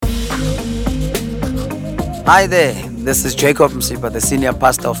Hi there, this is Jacob Msipa, the senior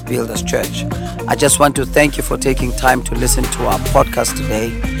pastor of Builders Church. I just want to thank you for taking time to listen to our podcast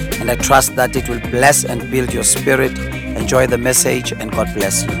today, and I trust that it will bless and build your spirit. Enjoy the message, and God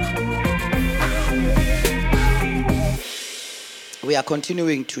bless you. We are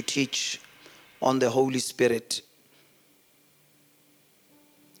continuing to teach on the Holy Spirit,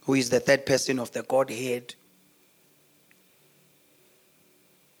 who is the third person of the Godhead.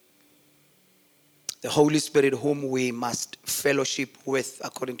 The Holy Spirit whom we must fellowship with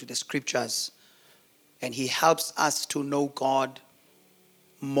according to the scriptures. And he helps us to know God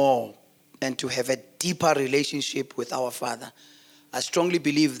more and to have a deeper relationship with our Father. I strongly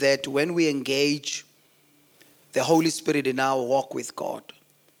believe that when we engage the Holy Spirit in our walk with God,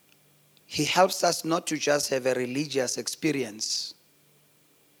 he helps us not to just have a religious experience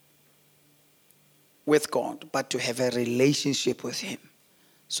with God, but to have a relationship with him,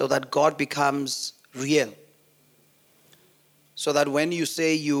 so that God becomes real. So that when you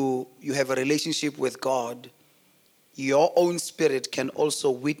say you have a relationship with God, your own spirit can also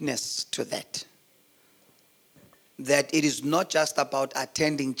witness to that. That it is not just about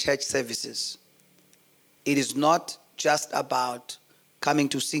attending church services. It is not just about coming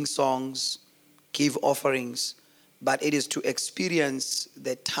to sing songs, give offerings, but it is to experience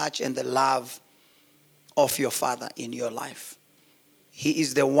the touch and the love of your Father in your life. He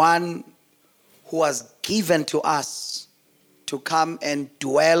is the one who was given to us to come and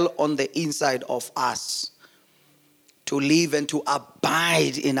dwell on the inside of us, to live and to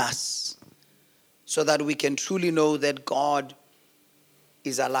abide in us, so that we can truly know that God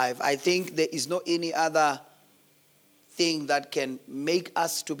is alive. I think there is no any other thing that can make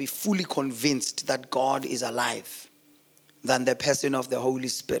us to be fully convinced that God is alive than the person of the Holy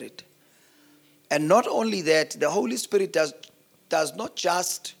Spirit. And not only that, the Holy Spirit does not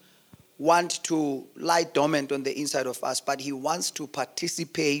just want to lie dormant on the inside of us, but he wants to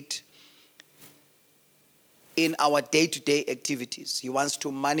participate in our day-to-day activities. He wants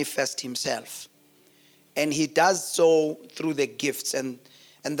to manifest himself. And he does so through the gifts. And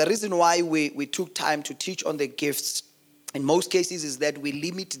the reason why we took time to teach on the gifts in most cases is that we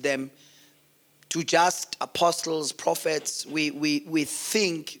limit them to just apostles, prophets. We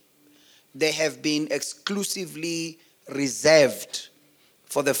think they have been exclusively reserved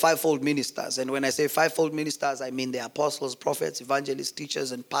for the fivefold ministers. And when I say fivefold ministers, I mean the apostles, prophets, evangelists,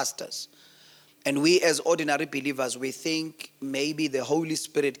 teachers, and pastors. And we as ordinary believers, we think maybe the Holy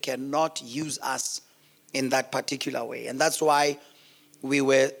Spirit cannot use us in that particular way. And that's why we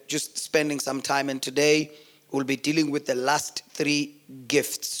were just spending some time. And today we'll be dealing with the last three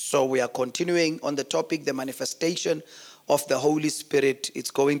gifts. So we are continuing on the topic, the manifestation of the Holy Spirit.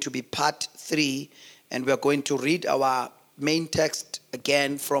 It's going to be part 3. And we're going to read our main text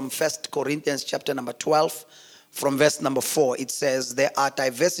again from 1 Corinthians chapter number 12, from verse number 4. It says, there are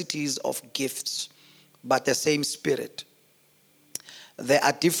diversities of gifts, but the same Spirit. There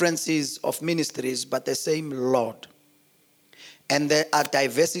are differences of ministries, but the same Lord. And there are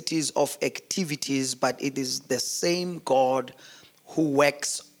diversities of activities, but it is the same God who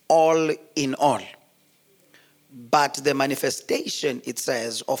works all in all. But the manifestation, it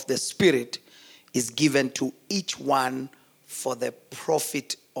says, of the Spirit is given to each one for the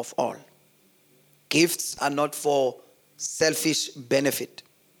profit of all. Gifts are not for selfish benefit,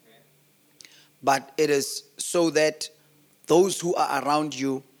 but it is so that those who are around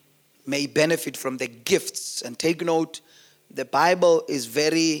you may benefit from the gifts. And take note, the Bible is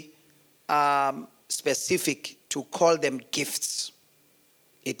very specific to call them gifts.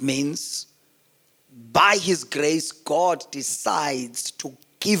 It means by his grace, God decides to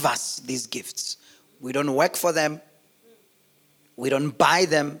give us these gifts. We don't work for them. We don't buy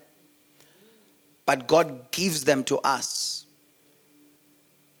them, but God gives them to us.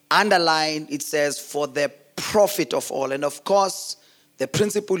 Underline, it says, for the profit of all. And of course, the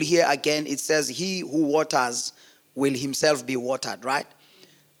principle here again, it says, he who waters will himself be watered, right?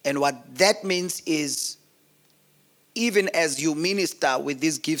 And what that means is, even as you minister with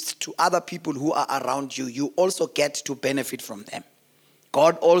these gifts to other people who are around you, you also get to benefit from them.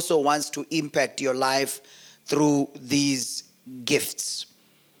 God also wants to impact your life through these gifts.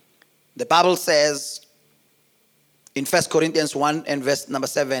 The Bible says in 1 Corinthians 1 and verse number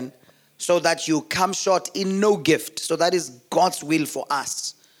 7, so that you come short in no gift. So that is God's will for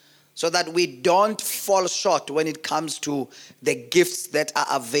us. So that we don't fall short when it comes to the gifts that are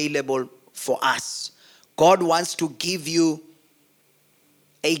available for us. God wants to give you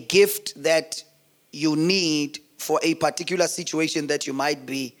a gift that you need for a particular situation that you might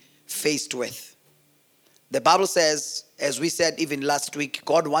be faced with. The Bible says, as we said even last week,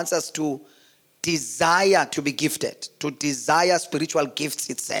 God wants us to desire to be gifted, to desire spiritual gifts,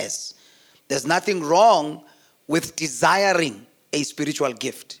 it says. There's nothing wrong with desiring a spiritual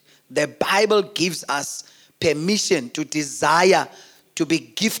gift. The Bible gives us permission to desire to be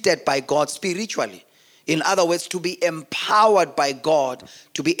gifted by God spiritually. In other words, to be empowered by God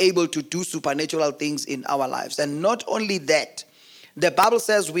to be able to do supernatural things in our lives. And not only that, the Bible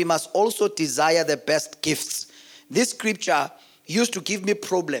says we must also desire the best gifts. This scripture used to give me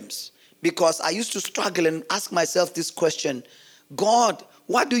problems because I used to struggle and ask myself this question: God,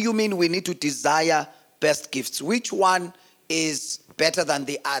 what do you mean we need to desire best gifts? Which one is better than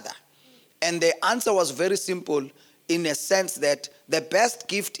the other? And the answer was very simple, in a sense that the best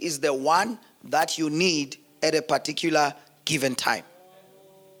gift is the one that you need at a particular given time.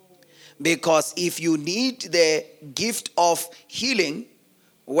 Because if you need the gift of healing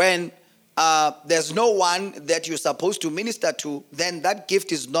when there's no one that you're supposed to minister to, then that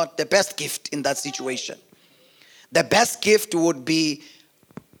gift is not the best gift in that situation. The best gift would be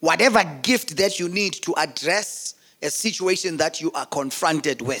whatever gift that you need to address a situation that you are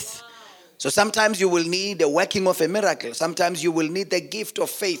confronted with. So sometimes you will need the working of a miracle. Sometimes you will need the gift of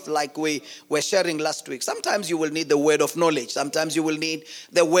faith like we were sharing last week. Sometimes you will need the word of knowledge. Sometimes you will need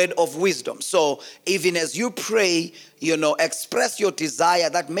the word of wisdom. So even as you pray, express your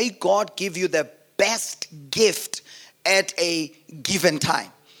desire that may God give you the best gift at a given time.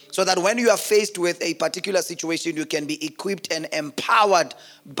 So that when you are faced with a particular situation, you can be equipped and empowered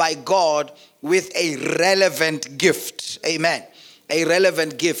by God with a relevant gift. Amen. A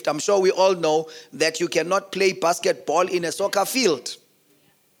relevant gift. I'm sure we all know that you cannot play basketball in a soccer field.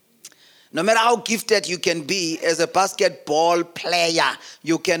 No matter how gifted you can be as a basketball player,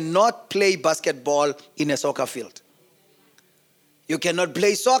 you cannot play basketball in a soccer field. You cannot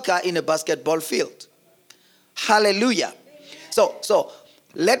play soccer in a basketball field. Hallelujah. So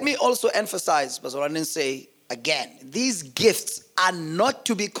let me also emphasize, Pastor Randon, say again, these gifts are not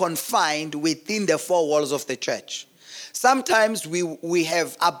to be confined within the four walls of the church. Sometimes we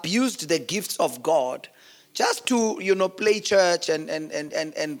have abused the gifts of God just to, play church and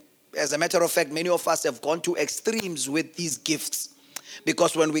as a matter of fact, many of us have gone to extremes with these gifts.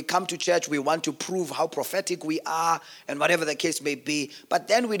 Because when we come to church, we want to prove how prophetic we are and whatever the case may be. But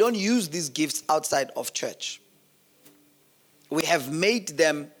then we don't use these gifts outside of church. We have made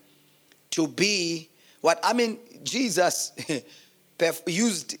them to be Jesus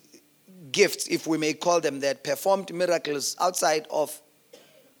used gifts, if we may call them that, performed miracles outside of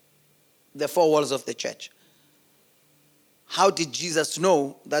the four walls of the church. How did Jesus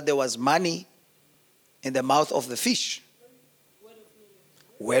know that there was money in the mouth of the fish?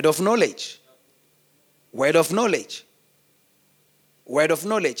 Word of knowledge. Word of knowledge. Word of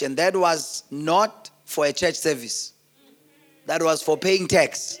knowledge. And that was not for a church service. That was for paying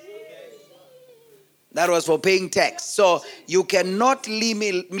tax. That was for paying tax. So you cannot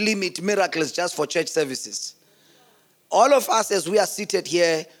limit miracles just for church services. All of us, as we are seated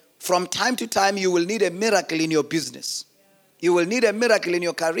here, from time to time, you will need a miracle in your business. You will need a miracle in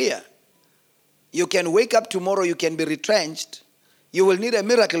your career. You can wake up tomorrow, you can be retrenched. You will need a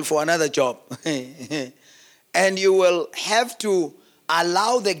miracle for another job. And you will have to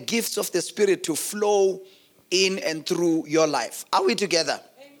allow the gifts of the Spirit to flow in and through your life. Are we together?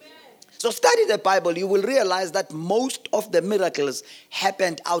 So study the Bible, you will realize that most of the miracles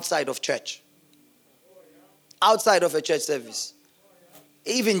happened outside of church. Outside of a church service.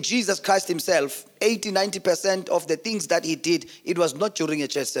 Even Jesus Christ himself, 80-90% of the things that he did, it was not during a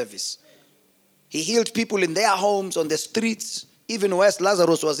church service. He healed people in their homes, on the streets, even where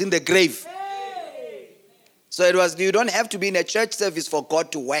Lazarus was in the grave. So you don't have to be in a church service for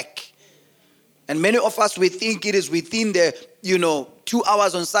God to work. And many of us, we think it is within the, 2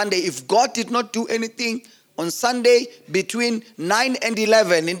 hours on Sunday. If God did not do anything on Sunday between 9 and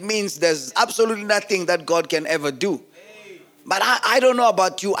 11, it means there's absolutely nothing that God can ever do. But I don't know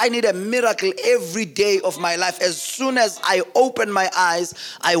about you. I need a miracle every day of my life. As soon as I open my eyes,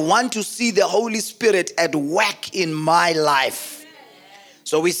 I want to see the Holy Spirit at work in my life.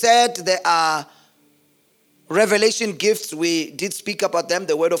 So we said there are revelation gifts. We did speak about them.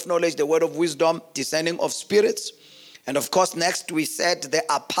 The word of knowledge, the word of wisdom, discerning of spirits. And of course, next we said there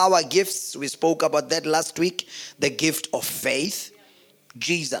are power gifts. We spoke about that last week. The gift of faith,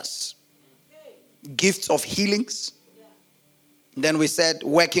 Jesus. Gifts of healings. Then we said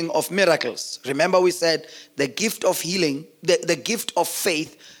working of miracles. Remember we said the gift of healing, the gift of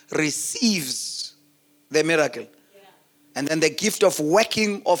faith receives the miracle. And then the gift of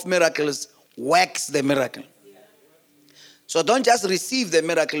working of miracles works the miracle. So don't just receive the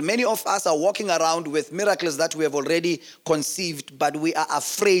miracle. Many of us are walking around with miracles that we have already conceived, but we are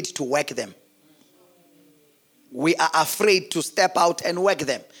afraid to work them. we are afraid to step out and work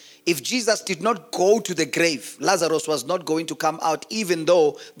them. If Jesus did not go to the grave, Lazarus was not going to come out, even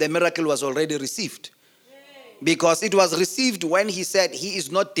though the miracle was already received. Because it was received when he said, he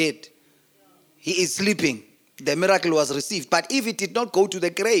is not dead. He is sleeping. The miracle was received. But if it did not go to the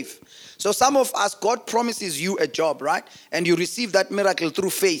grave. So some of us, God promises you a job, right? And you receive that miracle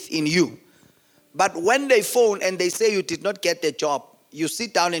through faith in you. But when they phone and they say you did not get the job, you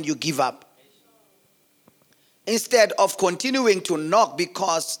sit down and you give up. Instead of continuing to knock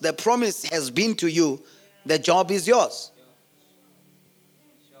because the promise has been to you, the job is yours.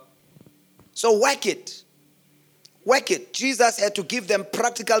 So work it. Work it. Jesus had to give them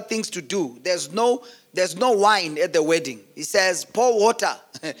practical things to do. There's no wine at the wedding. He says, pour water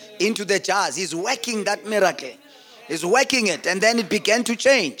into the jars. He's working that miracle. He's working it. And then it began to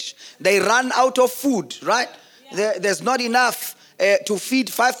change. They ran out of food, right? There's not enough to feed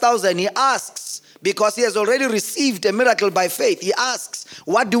 5,000. He asks, because he has already received a miracle by faith. He asks,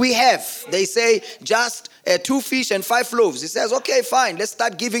 what do we have? They say, just 2 fish and 5 loaves. He says, okay, fine, let's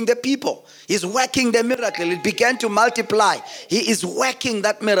start giving the people. He's working the miracle. It began to multiply. He is working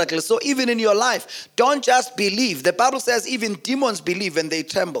that miracle. So even in your life, don't just believe. The Bible says even demons believe and they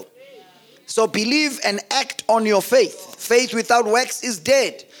tremble. So believe and act on your faith. Faith without works is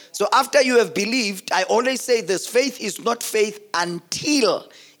dead. So after you have believed, I always say this, faith is not faith until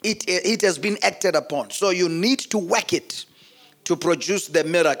it has been acted upon. So you need to work it to produce the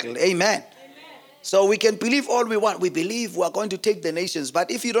miracle. Amen. So we can believe all we want. We believe we are going to take the nations. But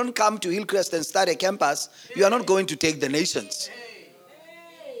if you don't come to Hillcrest and start a campus, you are not going to take the nations.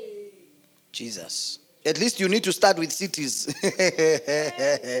 Jesus. At least you need to start with cities.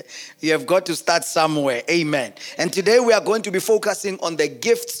 You have got to start somewhere. Amen. And today we are going to be focusing on the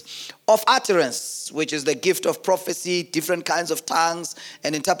gifts of utterance, which is the gift of prophecy, different kinds of tongues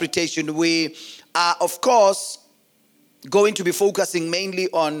and interpretation. We are, of course, going to be focusing mainly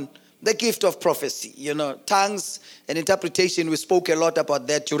on the gift of prophecy. You know, tongues and interpretation, we spoke a lot about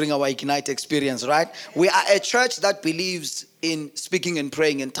that during our Ignite experience, right? We are a church that believes in speaking and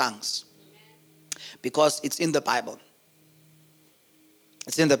praying in tongues. Because it's in the Bible.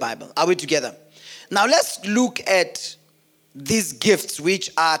 It's in the Bible. Are we together? Now let's look at these gifts which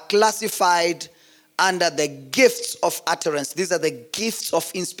are classified under the gifts of utterance. These are the gifts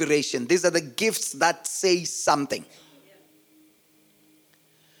of inspiration. These are the gifts that say something.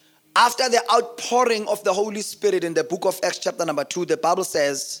 After the outpouring of the Holy Spirit in the book of Acts chapter number 2, the Bible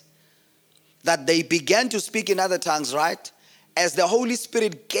says that they began to speak in other tongues, right? As the Holy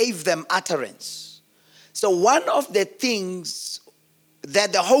Spirit gave them utterance. So one of the things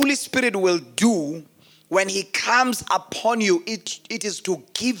that the Holy Spirit will do when he comes upon you, it is to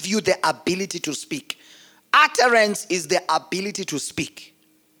give you the ability to speak. Utterance is the ability to speak.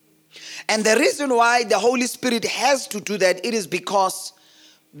 And the reason why the Holy Spirit has to do that, it is because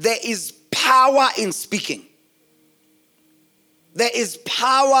there is power in speaking. There is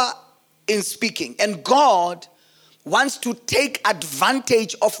power in speaking. And God wants to take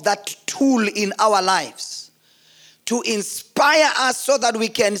advantage of that tool in our lives to inspire us so that we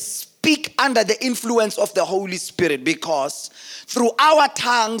can speak under the influence of the Holy Spirit, because through our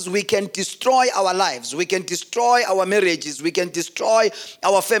tongues we can destroy our lives, we can destroy our marriages, we can destroy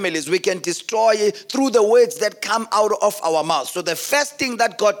our families, we can destroy through the words that come out of our mouths. So the first thing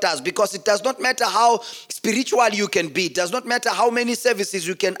that God does, because it does not matter how spiritual you can be, it does not matter how many services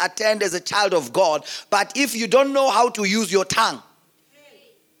you can attend as a child of God, but if you don't know how to use your tongue,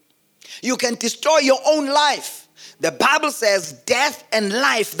 you can destroy your own life. The Bible says death and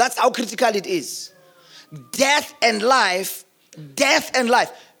life, that's how critical it is. Death and life, death and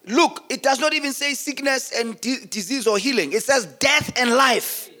life. Look, it does not even say sickness and disease or healing. It says death and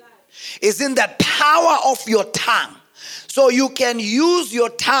life is in the power of your tongue. So you can use your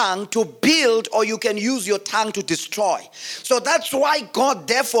tongue to build, or you can use your tongue to destroy. So that's why God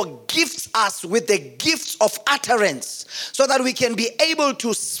therefore gifts us with the gifts of utterance, so that we can be able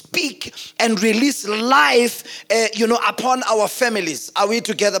to speak and release life, upon our families. Are we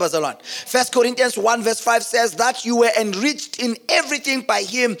together, Barcelona? 1 Corinthians 1 verse 5 says that you were enriched in everything by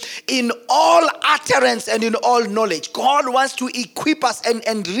him, in all utterance and in all knowledge. God wants to equip us and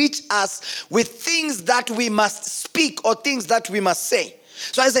enrich us with things that we must speak or things that we must say.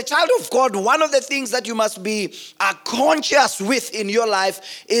 So as a child of God, one of the things that you must be conscious with in your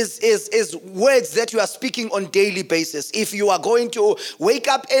life is words that you are speaking on daily basis. If you are going to wake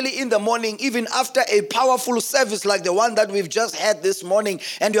up early in the morning, even after a powerful service like the one that we've just had this morning,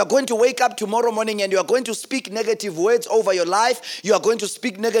 and you are going to wake up tomorrow morning and you are going to speak negative words over your life, you are going to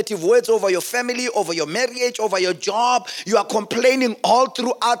speak negative words over your family, over your marriage, over your job, you are complaining all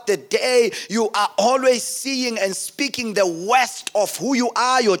throughout the day, you are always seeing and speaking the worst of who you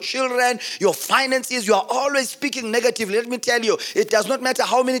are, your children, your finances, you are always speaking negatively. Let me tell you, it does not matter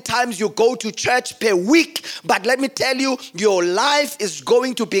how many times you go to church per week, but let me tell you, your life is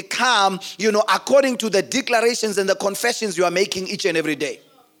going to become, according to the declarations and the confessions you are making each and every day.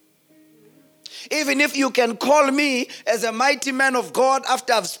 Even if you can call me as a mighty man of God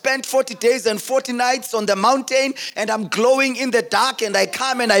after I've spent 40 days and 40 nights on the mountain and I'm glowing in the dark and I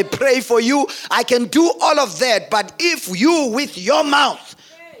come and I pray for you, I can do all of that. But if you, with your mouth,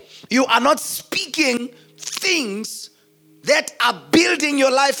 you are not speaking things that are building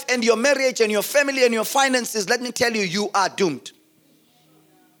your life and your marriage and your family and your finances, let me tell you, you are doomed.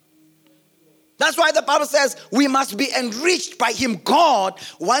 That's why the Bible says we must be enriched by him. God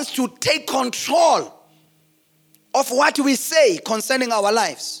wants to take control of what we say concerning our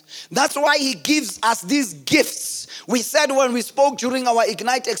lives. That's why he gives us these gifts. We said when we spoke during our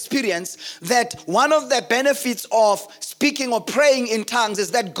Ignite experience that one of the benefits of speaking or praying in tongues is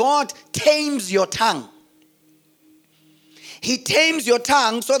that God tames your tongue. He tames your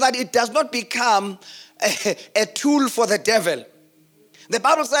tongue so that it does not become a tool for the devil. The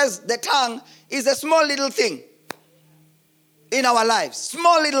Bible says the tongue is a small little thing in our lives.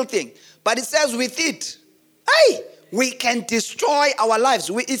 Small little thing. But it says with it, we can destroy our lives.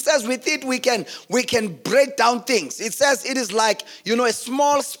 It says with it we can break down things. It says it is like, a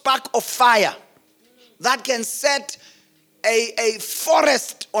small spark of fire that can set a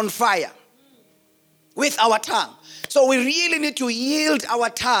forest on fire with our tongue. So we really need to yield our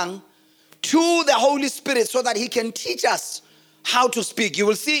tongue to the Holy Spirit so that he can teach us how to speak. You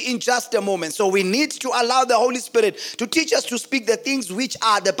will see in just a moment. So we need to allow the Holy Spirit to teach us to speak the things which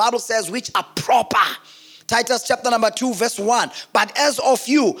are, the Bible says, which are proper. Titus chapter number 2 verse 1. But as of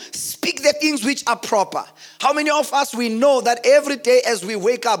you, speak the things which are proper. How many of us we know that every day as we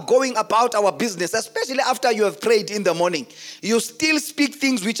wake up, going about our business, especially after you have prayed in the morning, you still speak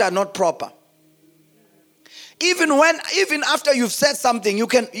things which are not proper. Even after you've said something,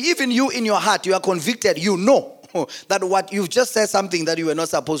 even you in your heart, you are convicted, that what you've just said something that you were not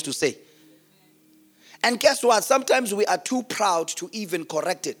supposed to say. And guess what? Sometimes we are too proud to even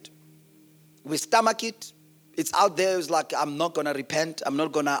correct it. We stomach it. It's out there. It's like, I'm not going to repent. I'm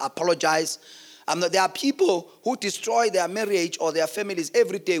not going to apologize. There are people who destroy their marriage or their families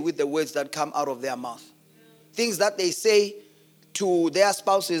every day with the words that come out of their mouth. Things that they say to their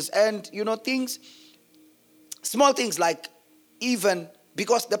spouses and, things, small things like even,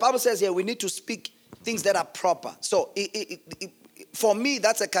 because the Bible says here we need to speak things that are proper. So for me,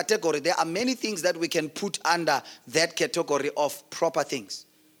 that's a category. There are many things that we can put under that category of proper things.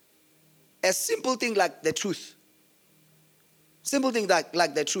 A simple thing like the truth. Simple thing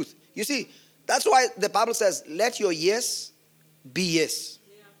like the truth. You see, that's why the Bible says, let your yes be yes.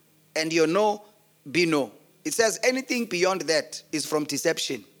 Yeah. And your no be no. It says anything beyond that is from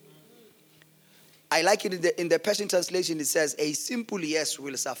deception. I like it in the Passion Translation. It says, a simple yes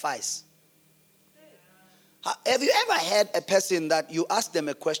will suffice. Have you ever had a person that you ask them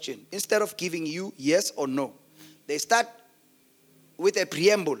a question, instead of giving you yes or no, they start with a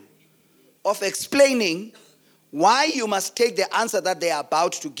preamble of explaining why you must take the answer that they are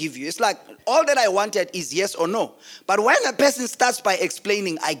about to give you. It's like, all that I wanted is yes or no. But when a person starts by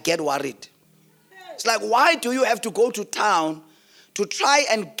explaining, I get worried. It's like, why do you have to go to town to try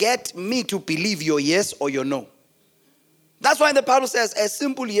and get me to believe your yes or your no? That's why the Bible says a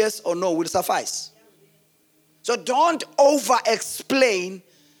simple yes or no will suffice. So don't over-explain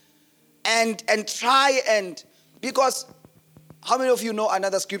and try and, because how many of you know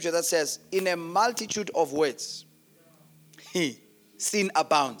another scripture that says, in a multitude of words, sin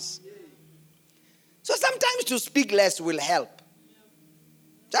abounds. So sometimes to speak less will help.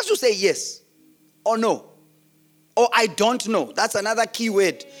 Just to say yes or no. Or I don't know. That's another key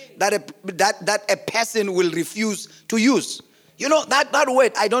word that a person will refuse to use. That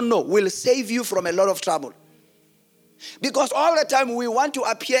word, I don't know, will save you from a lot of trouble. Because all the time we want to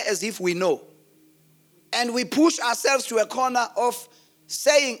appear as if we know. And we push ourselves to a corner of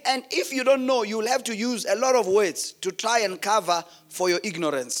saying, and if you don't know, you'll have to use a lot of words to try and cover for your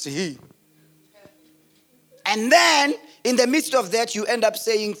ignorance. And then, in the midst of that, you end up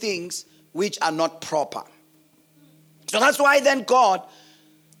saying things which are not proper. So that's why then God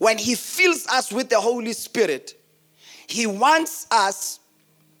when he fills us with the Holy Spirit, he wants us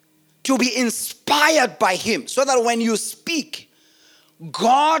to be inspired by him, so that when you speak,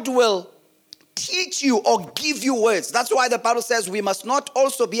 God will teach you or give you words. That's why the Bible says we must not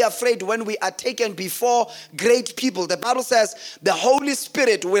also be afraid when we are taken before great people. The Bible says the Holy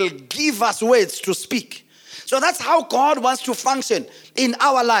Spirit will give us words to speak. So that's how God wants to function in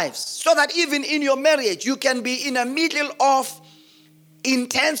our lives. So that even in your marriage, you can be in the middle of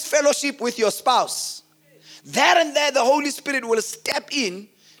intense fellowship with your spouse. There and there, the Holy Spirit will step in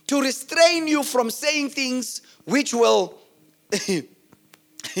to restrain you from saying things which will create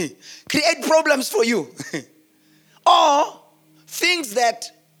problems for you. Or things that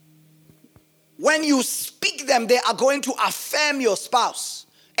when you speak them, they are going to affirm your spouse,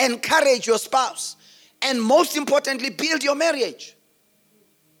 encourage your spouse, and most importantly, build your marriage.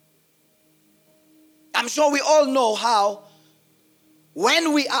 I'm sure we all know how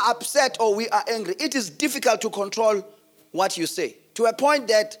when we are upset or we are angry, it is difficult to control what you say, to a point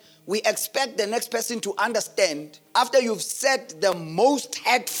that we expect the next person to understand after you've said the most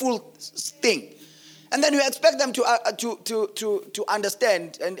hurtful thing. And then you expect them to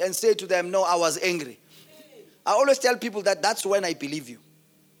understand and say to them, no, I was angry. I always tell people that that's when I believe you.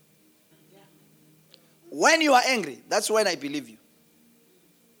 When you are angry, that's when I believe you.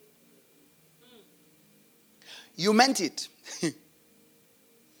 You meant it.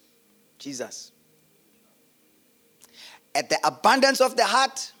 Jesus. At the abundance of the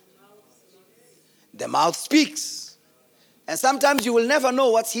heart, the mouth speaks. And sometimes you will never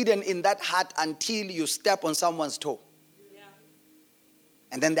know what's hidden in that heart until you step on someone's toe.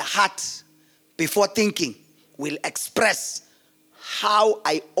 And then the heart, before thinking, will express how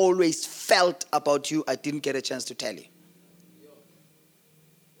I always felt about you. I didn't get a chance to tell you.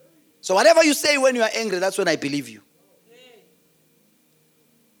 So whatever you say when you are angry, that's when I believe you.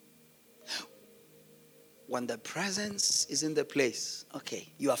 When the presence is in the place, okay,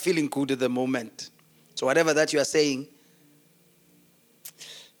 you are feeling good at the moment. So whatever that you are saying,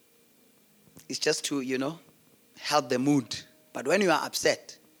 it's just to, help the mood. But when you are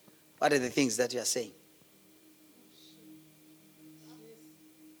upset, what are the things that you are saying?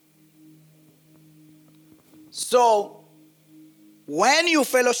 So, when you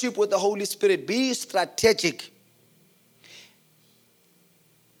fellowship with the Holy Spirit, be strategic.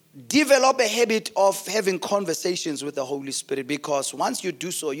 Develop a habit of having conversations with the Holy Spirit, because once you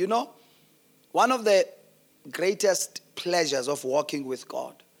do so, one of the greatest pleasures of walking with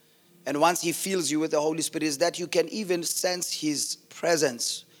God, and once he fills you with the Holy Spirit, is that you can even sense his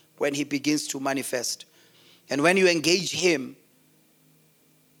presence when he begins to manifest. And when you engage him,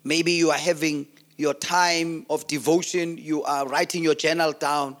 maybe you are having your time of devotion, you are writing your journal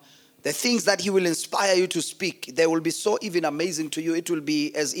down, the things that he will inspire you to speak, they will be so even amazing to you, it will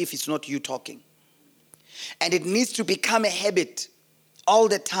be as if it's not you talking. And it needs to become a habit all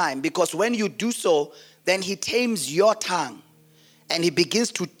the time, because when you do so, then he tames your tongue and he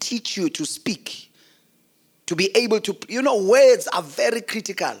begins to teach you to speak, to be able to, words are very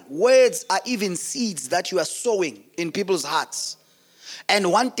critical. Words are even seeds that you are sowing in people's hearts.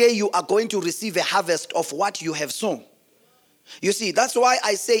 And one day you are going to receive a harvest of what you have sown. You see, that's why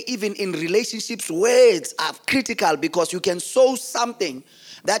I say even in relationships, words are critical, because you can sow something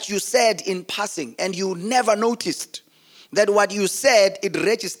that you said in passing and you never noticed that what you said, it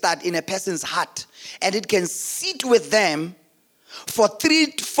registered in a person's heart, and it can sit with them for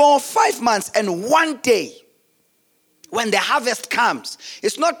 3, 4, 5 months, and one day when the harvest comes,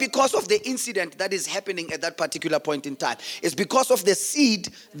 it's not because of the incident that is happening at that particular point in time. It's because of the seed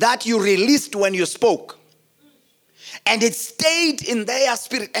that you released when you spoke. And it stayed in their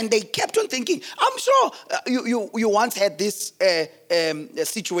spirit, and they kept on thinking. I'm sure you once had this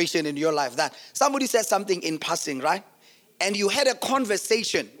situation in your life that somebody said something in passing, right? And you had a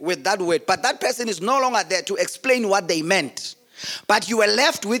conversation with that word, but that person is no longer there to explain what they meant. But you were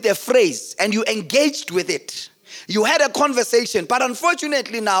left with a phrase and you engaged with it. You had a conversation, but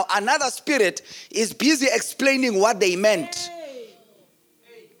unfortunately now another spirit is busy explaining what they meant.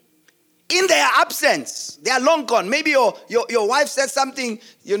 In their absence, they are long gone. Maybe your wife said something,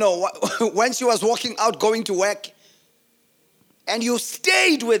 when she was walking out going to work, and you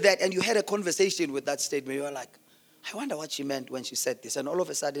stayed with that and you had a conversation with that statement. You were like, I wonder what she meant when she said this. And all of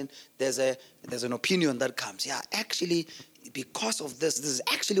a sudden, there's an opinion that comes. Yeah, actually, because of this is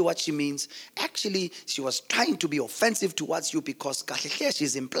actually what she means. Actually, she was trying to be offensive towards you because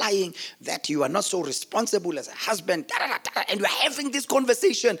she's implying that you are not so responsible as a husband. And you're having this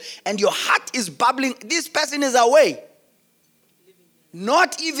conversation and your heart is bubbling. This person is away.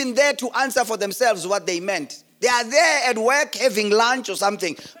 Not even there to answer for themselves what they meant. They are there at work having lunch or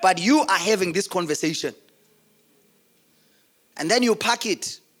something, but you are having this conversation. And then you pack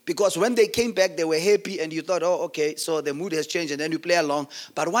it, because when they came back, they were happy, and you thought, oh, okay, so the mood has changed, and then you play along.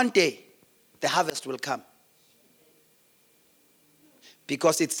 But one day, the harvest will come.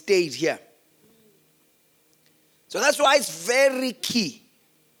 Because it stayed here. So that's why it's very key.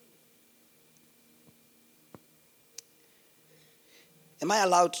 Am I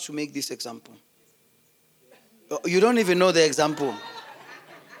allowed to make this example? You don't even know the example.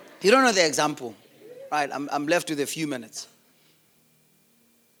 You don't know the example. Right, I'm left with a few minutes.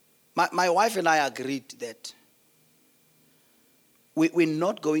 My wife and I agreed that we're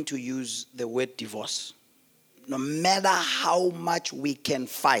not going to use the word divorce. No matter how much we can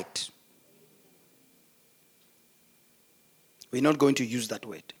fight, we're not going to use that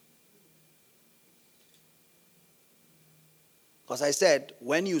word. Because I said,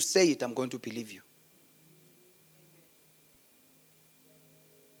 when you say it, I'm going to believe you.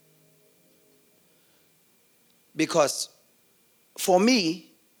 Because for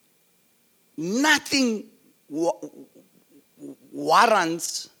me, nothing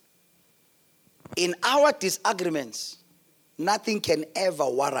warrants, in our disagreements, nothing can ever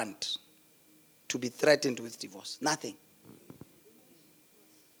warrant to be threatened with divorce. Nothing.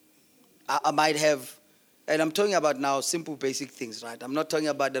 I might have, and I'm talking about now simple basic things, right? I'm not talking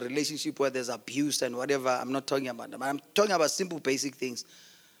about the relationship where there's abuse and whatever. I'm not talking about them. I'm talking about simple basic things.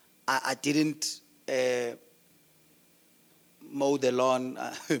 I didn't mow the lawn.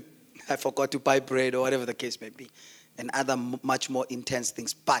 I forgot to buy bread, or whatever the case may be, and other much more intense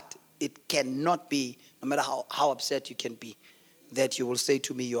things. But it cannot be, no matter how upset you can be, that you will say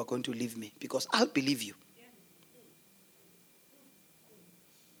to me, you are going to leave me, because I'll believe you.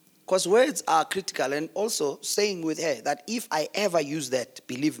 Because words are critical, and also saying with her that if I ever use that,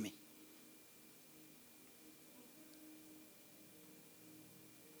 believe me.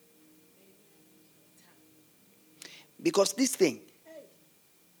 Because this thing,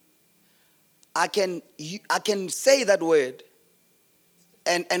 I can say that word,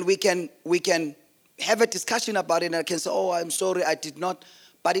 and we can have a discussion about it, and I can say, oh, I'm sorry, I did not.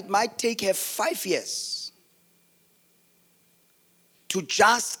 But it might take her 5 years to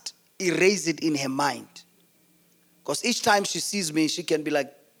just erase it in her mind. Because each time she sees me, she can be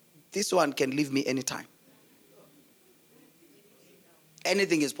like, this one can leave me anytime.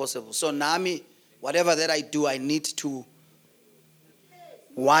 Anything is possible. So Nami, whatever that I do, I need to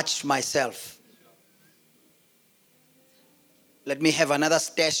watch myself. Let me have another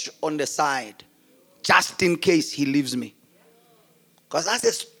stash on the side, just in case he leaves me. Because that's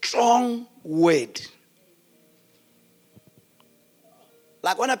a strong word.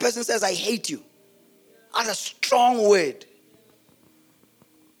 Like when a person says, I hate you, that's a strong word.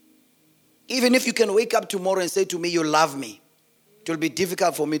 Even if you can wake up tomorrow and say to me, you love me, it will be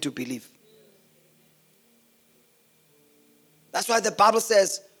difficult for me to believe. That's why the Bible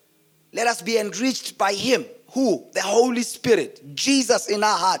says, let us be enriched by him. Who? The Holy Spirit. Jesus in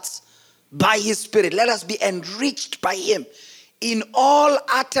our hearts. By his Spirit. Let us be enriched by him. In all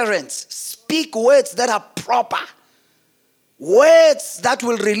utterance, speak words that are proper. Words that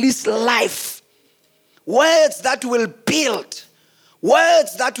will release life. Words that will build.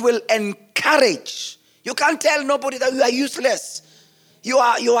 Words that will encourage. You can't tell nobody that you are useless. You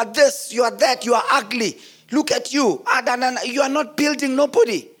are this, you are that, you are ugly. Look at you. You are not building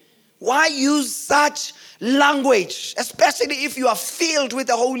nobody. Why use such language, especially if you are filled with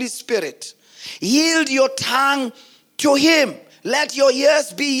the Holy Spirit? Yield your tongue to him. Let your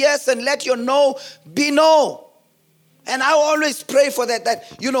yes be yes, and let your no be no. And I always pray for that. That,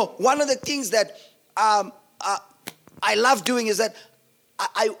 one of the things that I love doing is that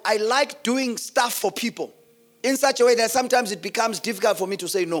I like doing stuff for people in such a way that sometimes it becomes difficult for me to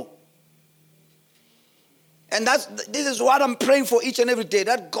say no. And this is what I'm praying for each and every day,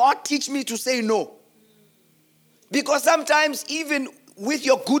 that God teach me to say no. Because sometimes even with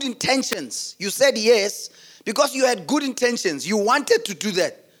your good intentions, you said yes because you had good intentions. You wanted to do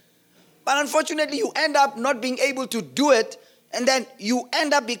that. But unfortunately, you end up not being able to do it, and then you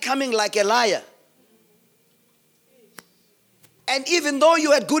end up becoming like a liar. And even though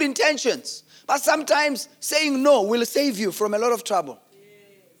you had good intentions, but sometimes saying no will save you from a lot of trouble.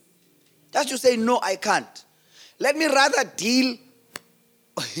 Just to say, no, I can't. Let me rather deal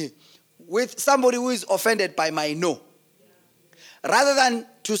with somebody who is offended by my no, rather than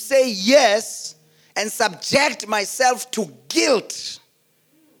to say yes and subject myself to guilt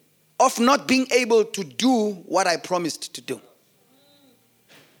of not being able to do what I promised to do.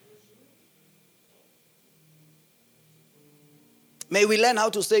 May we learn how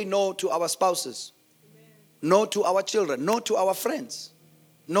to say no to our spouses. No to our children. No to our friends.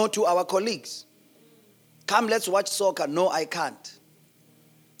 No to our colleagues. Come, let's watch soccer. No, I can't.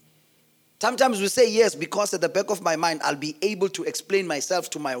 Sometimes we say yes because at the back of my mind, I'll be able to explain myself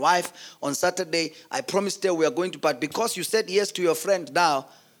to my wife on Saturday. I promised her we are going to, but because you said yes to your friend now,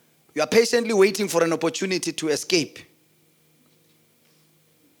 you are patiently waiting for an opportunity to escape.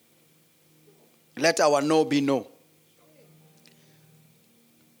 Let our no be no.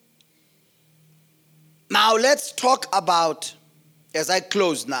 Now let's talk about, as I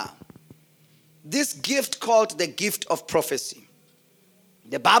close now, this gift called the gift of prophecy.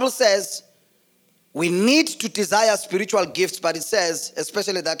 The Bible says we need to desire spiritual gifts, but it says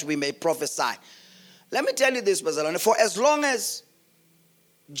especially that we may prophesy. Let me tell you this, Bazalwane, for as long as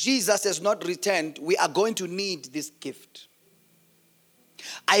Jesus has not returned, we are going to need this gift.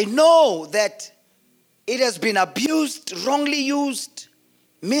 I know that it has been abused, wrongly used,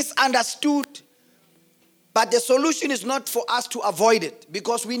 misunderstood, but the solution is not for us to avoid it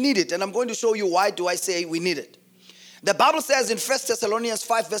because we need it. And I'm going to show you why do I say we need it. The Bible says in 1 Thessalonians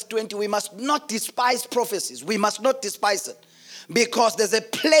 5 verse 20, we must not despise prophecies. We must not despise it because there's a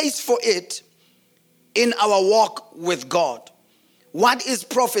place for it in our walk with God. What is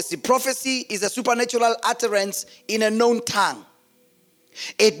prophecy? Prophecy is a supernatural utterance in a known tongue.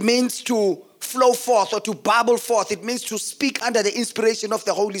 It means to flow forth or to babble forth. It means to speak under the inspiration of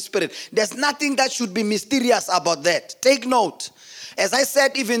the Holy Spirit. There's nothing that should be mysterious about that. Take note. As I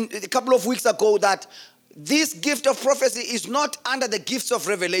said even a couple of weeks ago that this gift of prophecy is not under the gifts of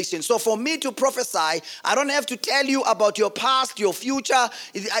revelation. So for me to prophesy, I don't have to tell you about your past, your future.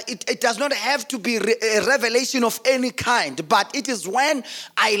 It does not have to be a revelation of any kind. But it is when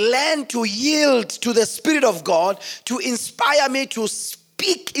I learn to yield to the Spirit of God to inspire me to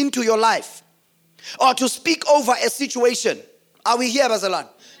speak into your life or to speak over a situation. Are we here, Bazalan?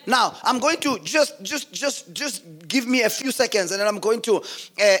 Now, I'm going to just give me a few seconds and then I'm going to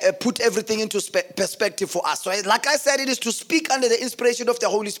put everything into perspective for us. So like I said, it is to speak under the inspiration of the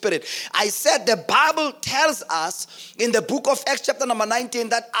Holy Spirit. I said the Bible tells us in the book of Acts chapter number 19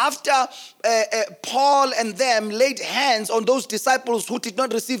 that after Paul and them laid hands on those disciples who did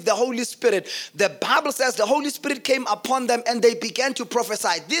not receive the Holy Spirit, the Bible says the Holy Spirit came upon them and they began to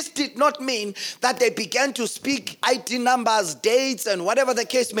prophesy. This did not mean that they began to speak ID numbers, dates, and whatever the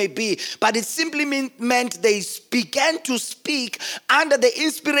case may be, but it simply meant they began to speak under the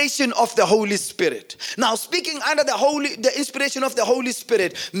inspiration of the Holy Spirit. Now, speaking under the inspiration of the Holy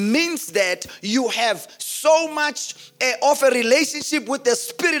Spirit means that you have so much of a relationship with the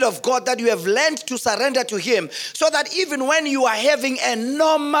Spirit of God that you have learned to surrender to Him, so that even when you are having a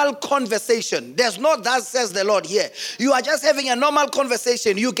normal conversation, there's no "thus says the Lord" here. You are just having a normal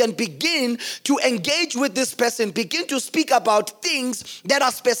conversation. You can begin to engage with this person, begin to speak about things that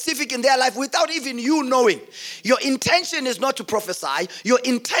are specific in their life without even you knowing. Your intention is not to prophesy. Your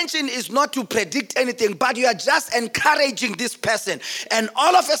intention is not to predict anything, but you are just encouraging this person. And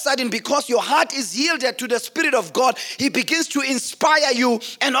all of a sudden, because your heart is yielded to the Spirit of God, He begins to inspire you.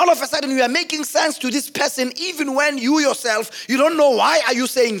 And all of a sudden, you are making sense to this person, even when you yourself, you don't know why are you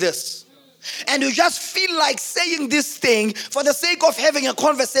saying this. And you just feel like saying this thing for the sake of having a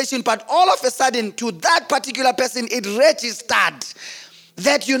conversation, but all of a sudden, to that particular person, it registered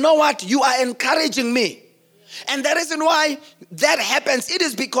that, you know what, you are encouraging me. And the reason why that happens, it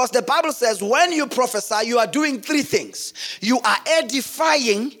is because the Bible says when you prophesy, you are doing three things. You are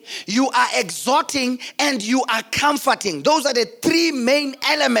edifying, you are exhorting, and you are comforting. Those are the three main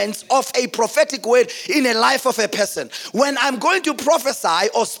elements of a prophetic word in a life of a person. When I'm going to prophesy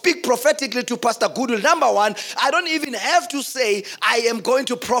or speak prophetically to Pastor Goodwill, number one, I don't even have to say I am going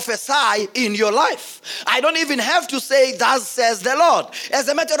to prophesy in your life. I don't even have to say "thus says the Lord." As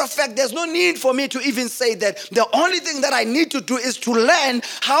a matter of fact, there's no need for me to even say that. The only thing that I need to do is to learn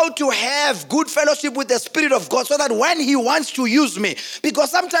how to have good fellowship with the Spirit of God so that when He wants to use me,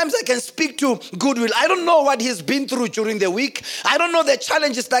 because sometimes I can speak to Goodwill. I don't know what he's been through during the week. I don't know the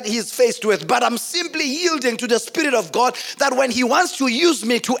challenges that he's faced with, but I'm simply yielding to the Spirit of God that when He wants to use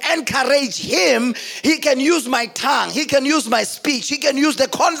me to encourage him, He can use my tongue. He can use my speech. He can use the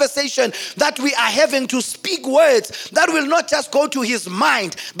conversation that we are having to speak words that will not just go to his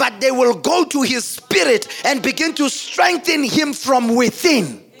mind, but they will go to his spirit and begin to strengthen him from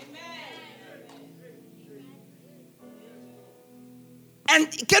within. And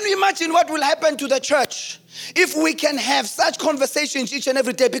can you imagine what will happen to the church if we can have such conversations each and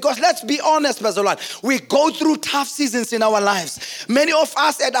every day? Because let's be honest, Bazalan, we go through tough seasons in our lives. Many of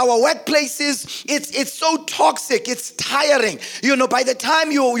us at our workplaces, it's so toxic, it's tiring. You know, by the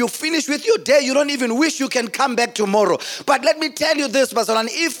time you finish with your day, you don't even wish you can come back tomorrow. But let me tell you this, Bazalan,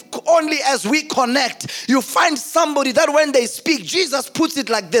 if only as we connect, you find somebody that when they speak, Jesus puts it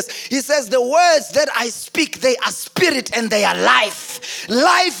like this. He says, the words that I speak, they are spirit and they are life.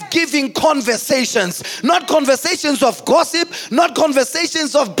 Life-giving conversations. Not conversations of gossip, not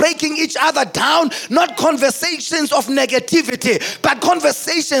conversations of breaking each other down, not conversations of negativity, but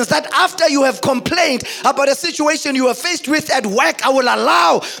conversations that after you have complained about a situation you are faced with at work, I will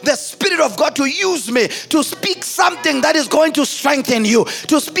allow the Spirit of God to use me to speak something that is going to strengthen you,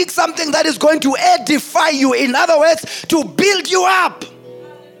 to speak something that is going to edify you. In other words, to build you up.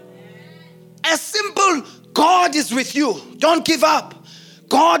 A simple God is with you. Don't give up.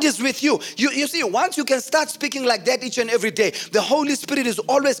 God is with you. You see, once you can start speaking like that each and every day, the Holy Spirit is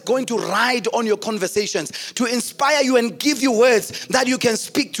always going to ride on your conversations to inspire you and give you words that you can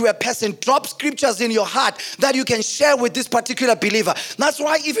speak to a person. Drop scriptures in your heart that you can share with this particular believer. That's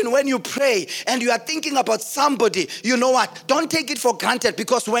why even when you pray and you are thinking about somebody, you know what? Don't take it for granted,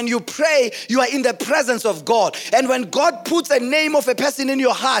 because when you pray, you are in the presence of God. And when God puts a name of a person in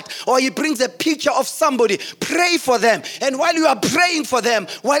your heart, or He brings a picture of somebody, pray for them. And while you are praying for them,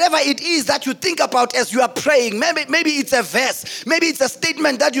 whatever it is that you think about as you are praying, maybe it's a verse, maybe it's a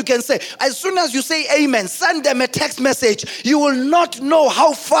statement that you can say. As soon as you say amen, send them a text message. You will not know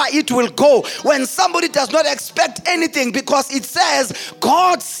how far it will go when somebody does not expect anything, because it says,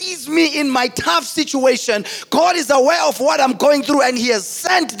 God sees me in my tough situation. God is aware of what I'm going through, and He has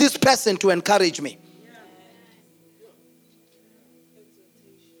sent this person to encourage me.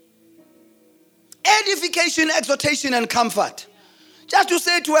 Edification, exhortation, and comfort. Just to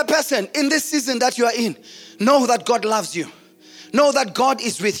say to a person in this season that you are in, know that God loves you. Know that God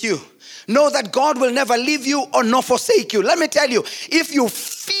is with you. Know that God will never leave you or nor forsake you. Let me tell you, if you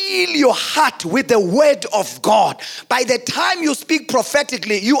fill your heart with the word of God, by the time you speak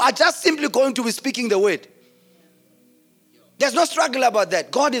prophetically, you are just simply going to be speaking the word. There's no struggle about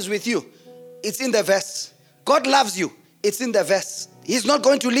that. God is with you. It's in the verse. God loves you. It's in the verse. He's not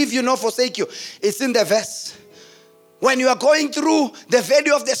going to leave you nor forsake you. It's in the verse. When you are going through the valley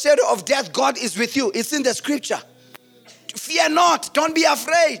of the shadow of death, God is with you. It's in the scripture. Fear not. Don't be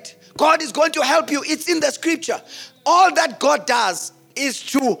afraid. God is going to help you. It's in the scripture. All that God does is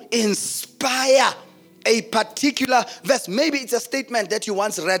to inspire a particular verse. Maybe it's a statement that you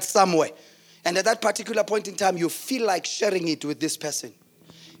once read somewhere, and at that particular point in time, you feel like sharing it with this person.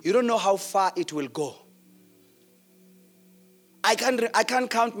 You don't know how far it will go. I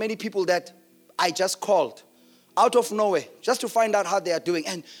can't count many people that I just called out of nowhere, just to find out how they are doing.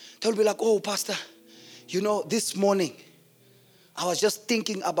 And they'll be like, oh, Pastor, this morning, I was just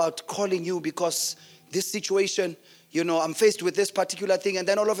thinking about calling you because this situation, I'm faced with this particular thing. And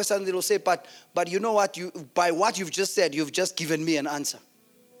then all of a sudden they'll say, but you know what? By what you've just said, you've just given me an answer.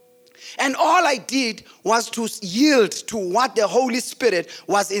 And all I did was to yield to what the Holy Spirit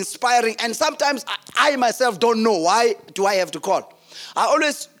was inspiring. And sometimes I myself don't know, why do I have to call? I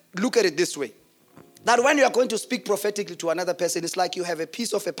always look at it this way. That when you are going to speak prophetically to another person, it's like you have a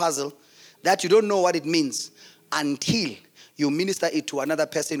piece of a puzzle that you don't know what it means until you minister it to another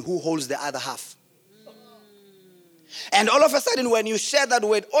person who holds the other half. And all of a sudden, when you share that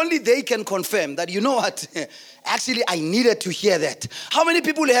word, only they can confirm that, you know what, actually, I needed to hear that. How many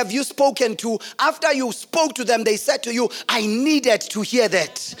people have you spoken to? After you spoke to them, they said to you, I needed to hear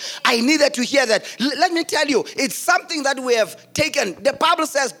that. I needed to hear that. Let me tell you, it's something that we have taken. The Bible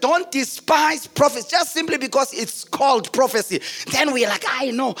says, don't despise prophecy just simply because it's called prophecy. Then we're like,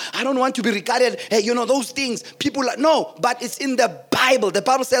 I know, I don't want to be regarded, those things. People are, no, but it's in the Bible. The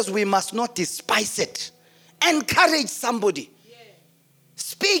Bible says we must not despise it. Encourage somebody.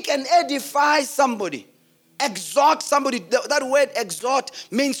 Speak and edify somebody. Exhort somebody. That word exhort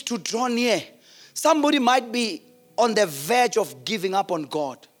means to draw near. Somebody might be on the verge of giving up on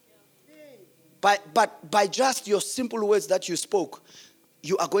God. But by just your simple words that you spoke,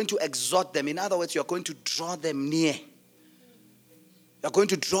 you are going to exhort them. In other words, you are going to draw them near. You are going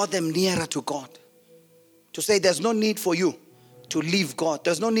to draw them nearer to God. To say there's no need for you to leave God.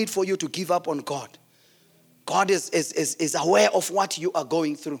 There's no need for you to give up on God. God is aware of what you are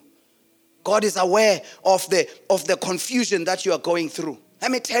going through. God is aware of the confusion that you are going through.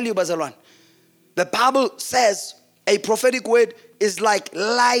 Let me tell you, Bazalwan, the Bible says a prophetic word is like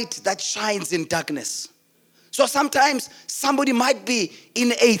light that shines in darkness. So sometimes somebody might be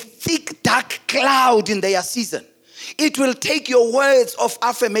in a thick, dark cloud in their season. It will take your words of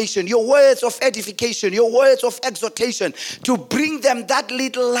affirmation, your words of edification, your words of exhortation to bring them that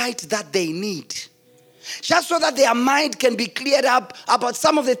little light that they need. Just so that their mind can be cleared up about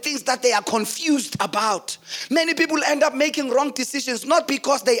some of the things that they are confused about. Many people end up making wrong decisions, not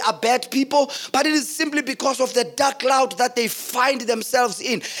because they are bad people, but it is simply because of the dark cloud that they find themselves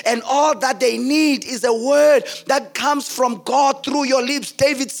in. And all that they need is a word that comes from God through your lips.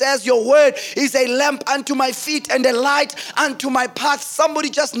 David says, your word is a lamp unto my feet and a light unto my path. Somebody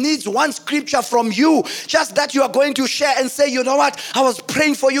just needs one scripture from you, just that you are going to share and say, you know what, I was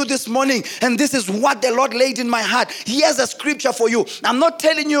praying for you this morning, and this is what the Lord laid in my heart. Here's a scripture for you. I'm not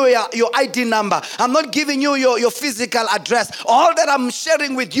telling you your ID number. I'm not giving you your physical address. All that I'm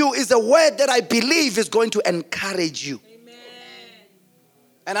sharing with you is a word that I believe is going to encourage you. Amen.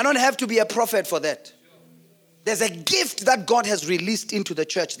 And I don't have to be a prophet for that. There's a gift that God has released into the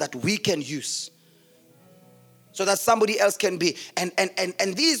church that we can use so that somebody else can be.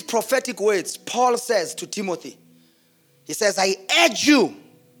 And these prophetic words, Paul says to Timothy, he says, I urge you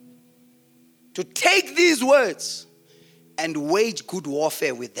to take these words and wage good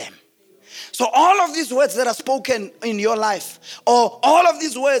warfare with them. So all of these words that are spoken in your life, or all of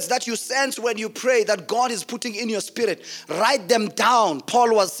these words that you sense when you pray that God is putting in your spirit, write them down.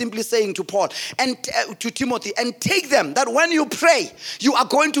 Paul was simply saying to Paul and to Timothy, and take them, that when you pray, you are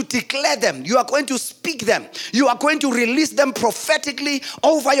going to declare them, you are going to speak them, you are going to release them prophetically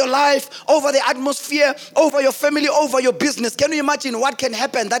over your life, over the atmosphere, over your family, over your business. Can you imagine what can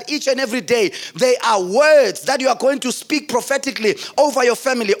happen that each and every day they are words that you are going to speak prophetically over your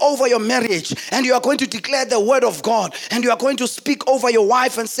family, over your marriage, and you are going to declare the word of God, and you are going to speak over your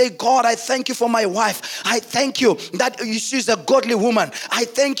wife and say, God, I thank you for my wife. I thank you that she's a godly woman. I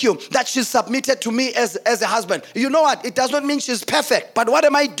thank you that she's submitted to me as a husband. You know what? It does not mean she's perfect, but what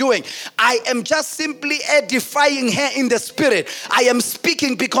am I doing? I am just simply edifying her in the spirit. I am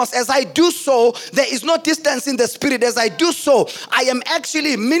speaking because as I do so, there is no distance in the spirit. As I do so, I am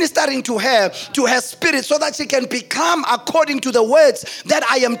actually ministering to her spirit, so that she can become according to the words that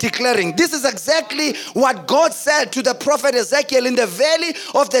I am declaring. This is exactly what God said to the prophet Ezekiel in the valley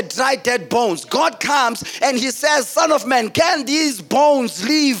of the dry dead bones. God comes and he says, Son of man, can these bones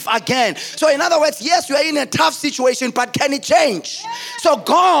live again? So in other words, yes, you are in a tough situation, but can it change? So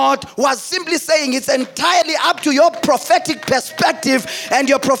God was simply saying it's entirely up to your prophetic perspective and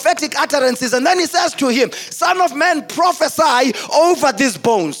your prophetic utterances. And then he says to him, Son of man, prophesy over these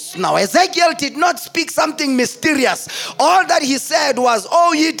bones. Now Ezekiel did not speak something mysterious. All that he said was,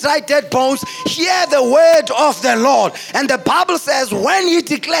 oh, ye dry dead bones, hear the word of the Lord. And the Bible says when he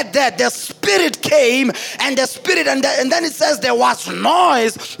declared that, the Spirit came, and the Spirit, and then it says there was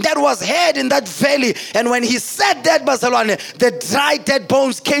noise that was heard in that valley. And when he said that, Barcelona, the dry dead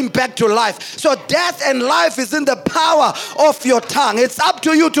bones came back to life. So death and life is in the power of your tongue. It's up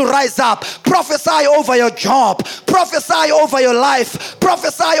to you to rise up. Prophesy over your job. Prophesy over your life.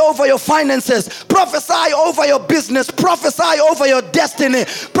 Prophesy over your finances. Prophesy over your business. Prophesy over your destiny.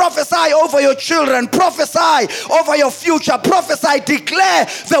 Prophesy over your children. Prophesy over your future. Prophesy. Declare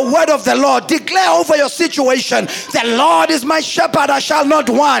the word of the Lord. Declare over your situation. The Lord is my shepherd, I shall not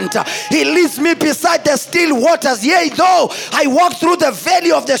want. He leads me beside the still waters. Yea, though I walk through the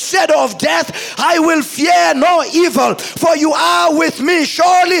valley of the shadow of death, I will fear no evil, for you are with me.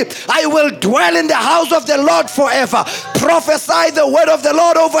 Surely I will dwell in the house of the Lord forever. Prophesy the word of the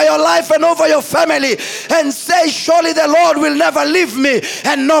Lord over your life and over your family, and say, surely the Lord will never leave me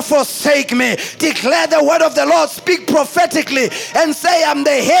and not forsake me. Declare the word of the Lord. Speak prophetically and say, I'm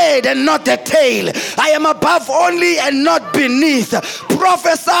the head and not the tail. I am above only and not beneath.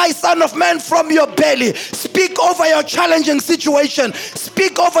 Prophesy, son of man, from your belly. Speak over your challenging situation.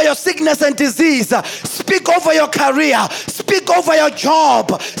 Speak over your sickness and disease. Speak over your career. Speak over your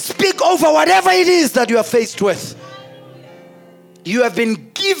job. Speak over whatever it is that you are faced with. You have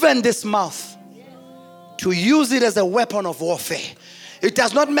been given this mouth to use it as a weapon of warfare. It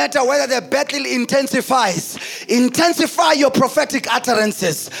does not matter whether the battle intensifies. Intensify your prophetic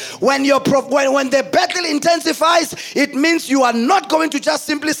utterances. When the battle intensifies, it means you are not going to just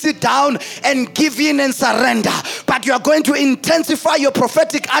simply sit down and give in and surrender, but you are going to intensify your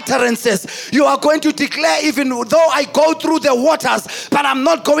prophetic utterances. You are going to declare, even though I go through the waters, but I'm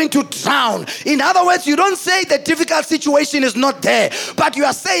not going to drown. In other words, you don't say the difficult situation is not there, but you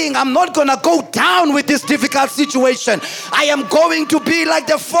are saying, I'm not going to go down with this difficult situation. I am going to be like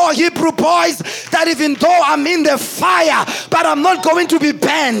the 4 Hebrew boys, that even though I'm in the fire, but I'm not going to be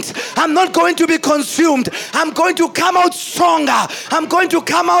burned. I'm not going to be consumed. I'm going to come out stronger. I'm going to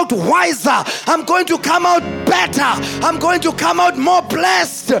come out wiser. I'm going to come out better. I'm going to come out more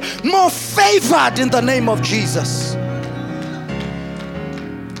blessed, more favored in the name of Jesus.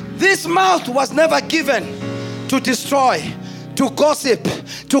 This mouth was never given to destroy to gossip,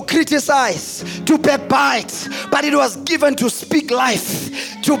 to criticize, to backbite, but it was given to speak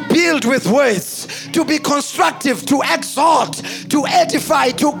life, to build with words, to be constructive, to exhort, to edify,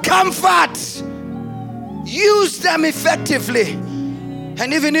 to comfort. Use them effectively.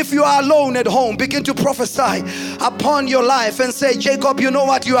 And even if you are alone at home, begin to prophesy upon your life and say, Jacob, you know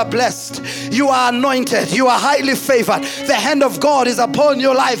what? You are blessed. You are anointed. You are highly favored. The hand of God is upon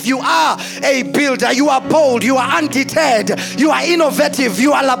your life. You are a builder. You are bold. You are undeterred. You are innovative.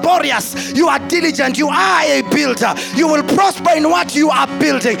 You are laborious. You are diligent. You are a builder. You will prosper in what you are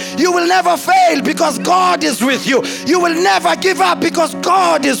building. You will never fail because God is with you. You will never give up because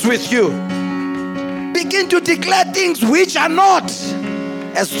God is with you. Begin to declare things which are not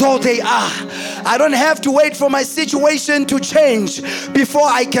as though they are. I don't have to wait for my situation to change before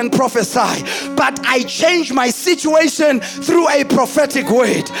I can prophesy, but I change my situation through a prophetic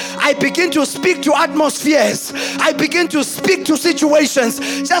word. I begin to speak to atmospheres. I begin to speak to situations,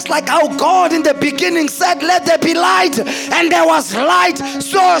 just like how God in the beginning said, let there be light, and there was light.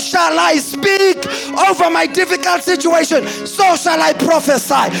 So shall I speak over my difficult situation. So shall I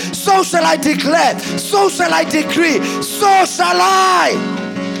prophesy. So shall I declare. So shall I decree. So shall I.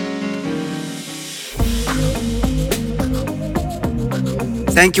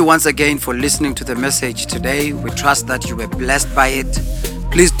 Thank you once again for listening to the message today. We trust that you were blessed by it.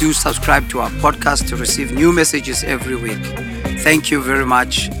 Please do subscribe to our podcast to receive new messages every week. Thank you very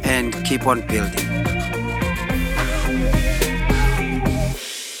much and keep on building.